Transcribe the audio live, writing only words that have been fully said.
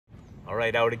All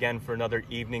right, out again for another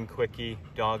evening quickie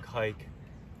dog hike,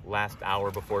 last hour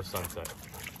before sunset.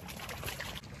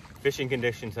 Fishing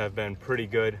conditions have been pretty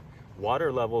good.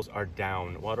 Water levels are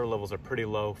down. Water levels are pretty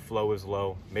low, flow is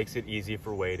low, makes it easy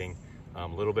for wading, a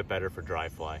little bit better for dry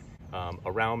fly.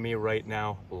 Around me right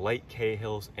now, light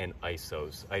Cahills and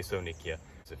Isonychia.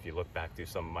 So if you look back through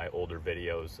some of my older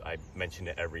videos, I mention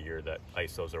it every year that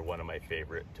isos are one of my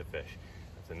favorite to fish.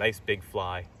 It's a nice big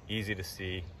fly, easy to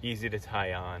see, easy to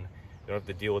tie on. You don't have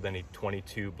to deal with any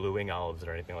 22 blue wing olives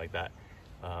or anything like that.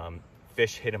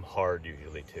 Fish hit them hard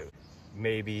usually too.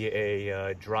 Maybe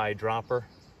a dry dropper.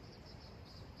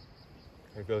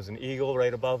 There goes an eagle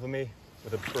right above me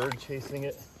with a bird chasing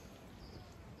it.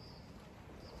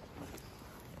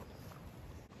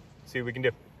 See what we can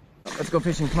do. Let's go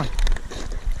fishing, come on.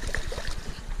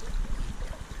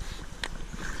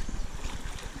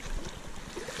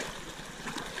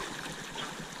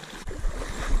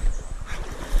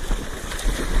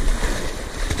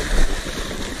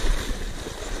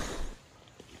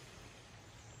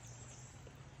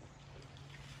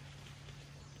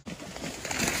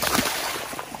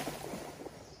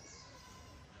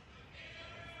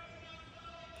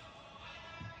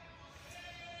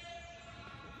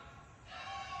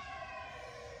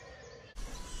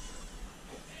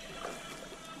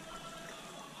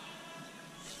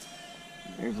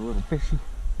 There's a little fishy.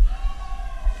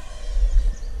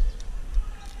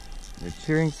 There's a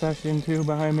cheering session too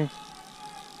behind me.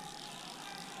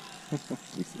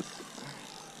 Jesus.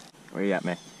 Where you at,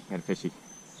 man? Got a fishy.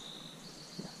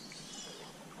 Yeah.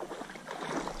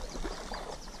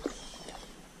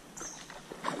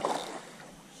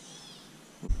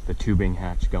 The tubing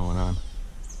hatch going on.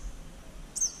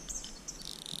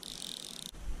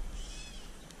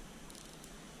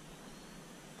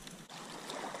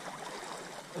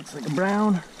 Looks like a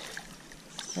brown.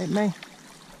 Right, May? You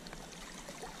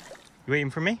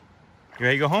waiting for me? You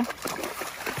ready to go home?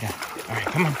 Yeah. All right,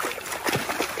 come on.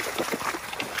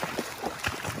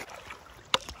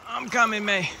 I'm coming,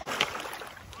 May.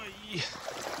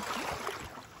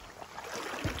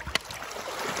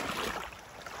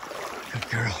 Good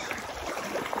girl.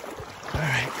 All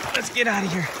right, let's get out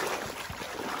of here.